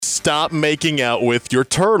stop making out with your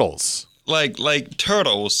turtles. Like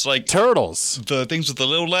turtles. Like turtles. The things with the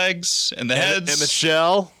little legs and the heads. And the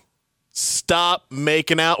shell. Stop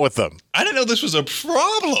making out with them. I didn't know this was a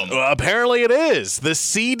problem. Well, apparently it is. The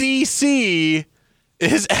CDC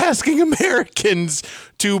is asking Americans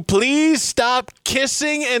to please stop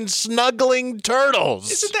kissing and snuggling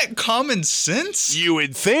turtles. Isn't that common sense? You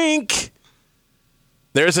would think.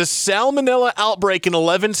 There's a salmonella outbreak in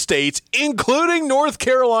 11 states, including North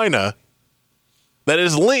Carolina, that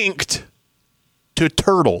is linked to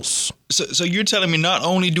turtles. So you're telling me not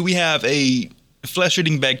only do we have a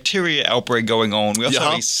flesh-eating bacteria outbreak going on, we also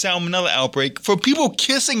have a salmonella outbreak for people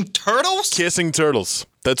kissing turtles? Kissing turtles.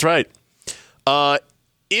 That's right. I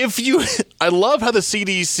love how the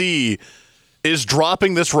CDC is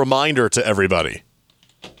dropping this reminder to everybody.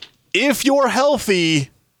 If you're healthy,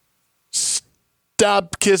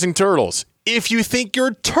 stop kissing turtles. If you think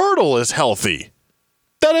your turtle is healthy,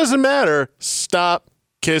 that doesn't matter. Stop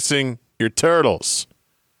kissing your turtles.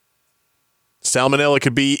 Salmonella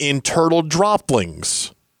could be in turtle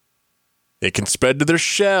droppings. It can spread to their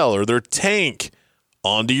shell or their tank,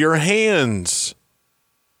 onto your hands.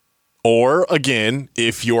 Or, again,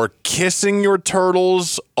 if you're kissing your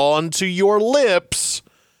turtles onto your lips,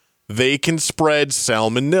 they can spread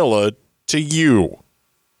salmonella to you.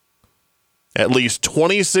 At least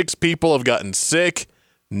 26 people have gotten sick.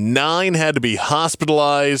 9 had to be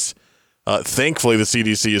hospitalized. Thankfully, the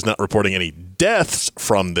CDC is not reporting any deaths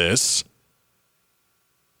from this.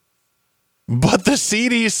 But the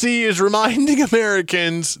CDC is reminding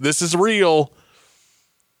Americans, this is real.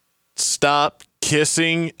 Stop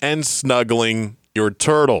kissing and snuggling your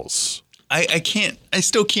turtles. I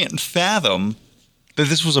still can't fathom that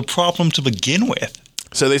this was a problem to begin with.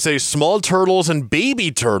 So they say small turtles and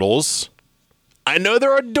baby turtles, I know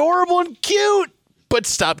they're adorable and cute, but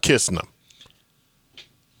stop kissing them.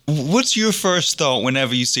 What's your first thought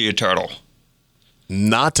whenever you see a turtle?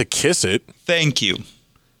 Not to kiss it. Thank you.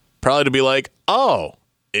 Probably to be like, oh,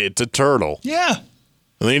 it's a turtle. Yeah. And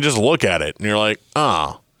then you just look at it and you're like,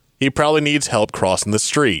 he probably needs help crossing the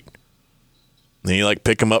street. And then you like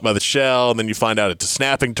pick him up by the shell, and then you find out it's a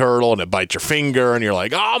snapping turtle and it bites your finger and you're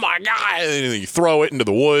like, oh my God. And then you throw it into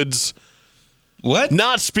the woods. What?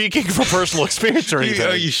 Not speaking from personal experience or anything.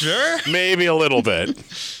 Are you sure? Maybe a little bit.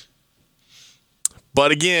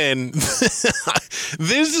 But again, this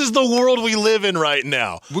is the world we live in right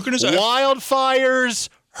now. Wildfires,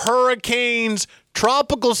 hurricanes,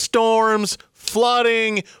 tropical storms,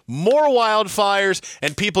 flooding, more wildfires,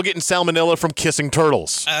 and people getting salmonella from kissing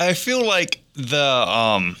turtles. I feel like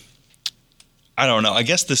I don't know. I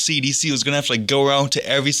guess the CDC was going to have to go around to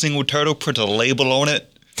every single turtle, put a label on it,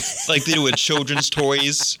 like they do with children's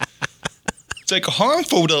toys. It's like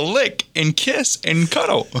harmful to lick and kiss and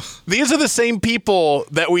cuddle. These are the same people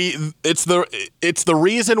that it's the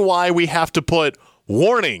reason why we have to put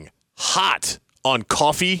warning hot on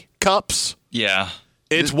coffee cups. Yeah.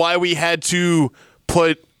 It's why we had to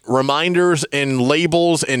put reminders and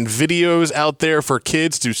labels and videos out there for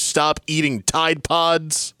kids to stop eating Tide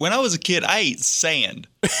Pods. When I was a kid, I ate sand.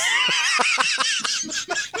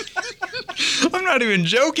 I'm not even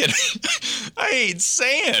joking. I ate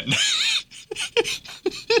sand.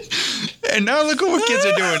 And now look at what kids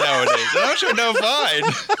are doing nowadays. I'm sure they're fine.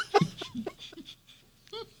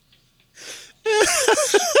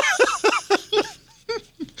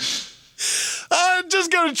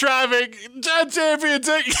 Just go to traffic. Champion,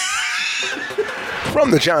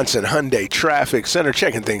 From the Johnson Hyundai Traffic Center,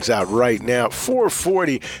 checking things out right now.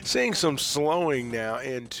 440, seeing some slowing now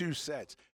in 2 sets.